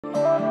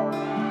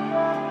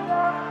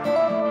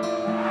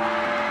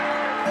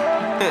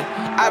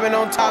I've been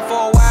on top for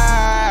a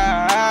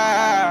while.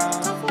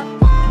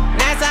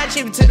 NASA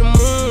chip it to the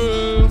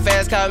moon.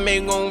 Fast car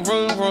make gon'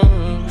 vroom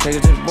vroom. Take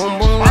it to the boom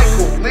boom.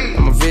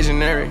 I'm a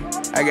visionary.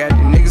 I got the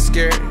niggas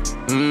scared.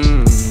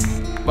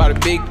 Bought a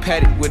big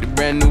paddock with a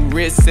brand new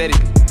wrist set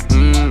it.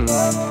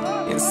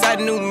 Inside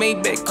the new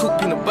Maybach coupe,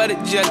 peanut butter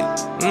jelly.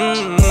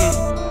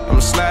 I'ma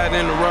slide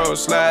in the road,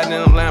 slide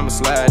in the Lambo,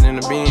 slide in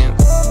the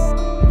Benz.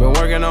 Been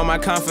working on my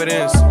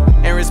confidence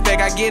and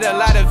respect. I get a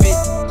lot of it.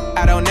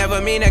 I don't ever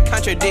mean to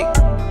contradict.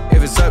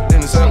 If it's up,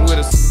 then it's up with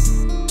us.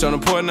 Tryna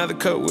pour another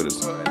cup with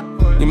us.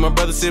 Need my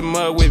brother sip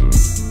mud with me.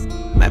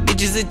 My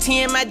bitch is a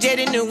 10, my jet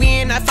in the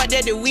wind. I fought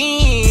at the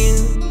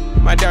wind.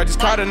 My dog just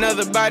caught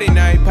another body,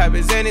 now he pop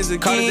his Xannies again.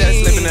 Caught his ass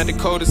slipping at the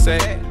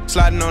cul-de-sac.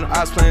 Sliding on the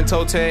ops playing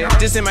toe tag.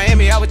 Just in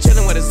Miami, I was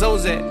chillin' with a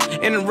Zoes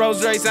at. In the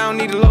Rolls Royce, I don't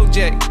need a low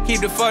jack.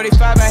 Keep the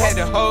 45, I had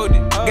to hold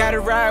it. Gotta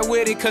ride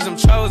with it, cause I'm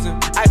chosen.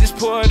 I just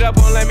pulled up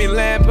on Let Me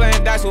Land,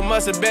 playing dice with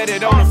must've bet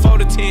it on a 4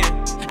 to 10.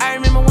 I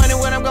remember wondering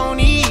what I'm gon'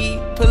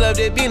 eat. Pull up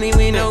that Bentley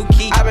with no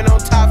key. I've been on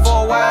top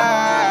for a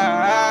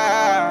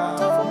while.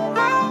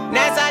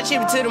 NASA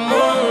chip it to the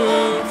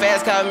moon.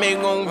 Fast car make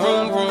gon'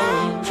 vroom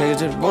vroom. Take it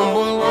to the boom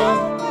boom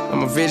boom.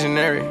 I'm a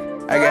visionary.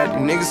 I got the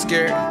niggas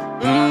scared.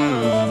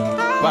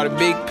 Bought a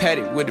big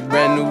paddock with a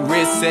brand new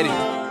wrist set it.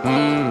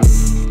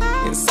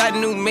 Inside the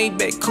new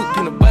Maybach coupe,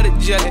 peanut butter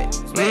jelly.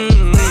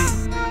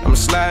 I'ma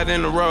slide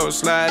in the road,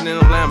 slide in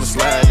the Lambo,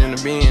 slide in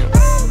the Benz.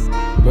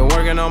 Been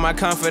working on my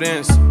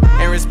confidence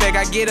and respect.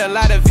 I get a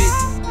lot of it.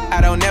 I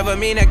don't ever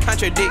mean to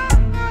contradict.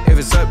 If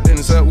it's up, then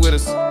it's up with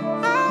us.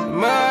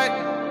 Mud,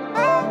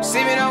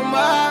 see me no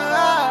mud.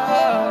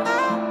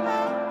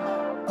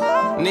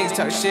 Niggas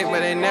talk shit, but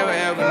they never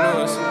ever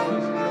knew us.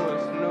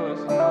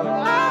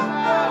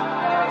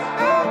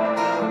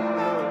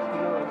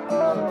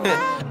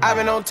 I've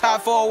been on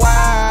top for a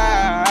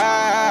while.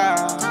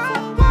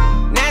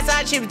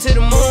 NASA chip it to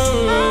the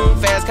moon.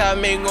 Fast car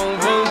make gon'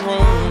 vroom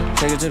vroom.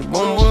 Take it to the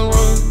boom boom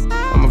room.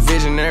 I'm a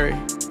visionary.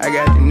 I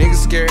got the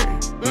niggas scared.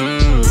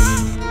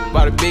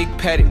 Bought a big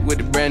paddock with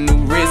a brand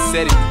new wrist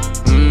set it.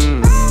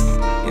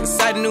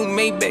 Inside the new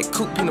Maybach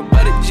coupe, peanut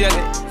butter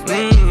jelly.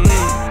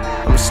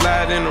 I'ma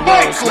slide in the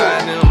road,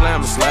 slide in the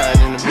Lambo, slide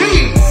in the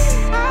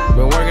Benz.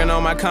 Been working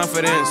on my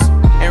confidence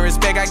and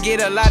respect. I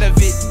get a lot of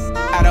it.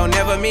 I don't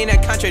ever mean to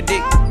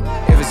contradict.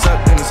 If it's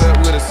up, then it's up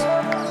with us.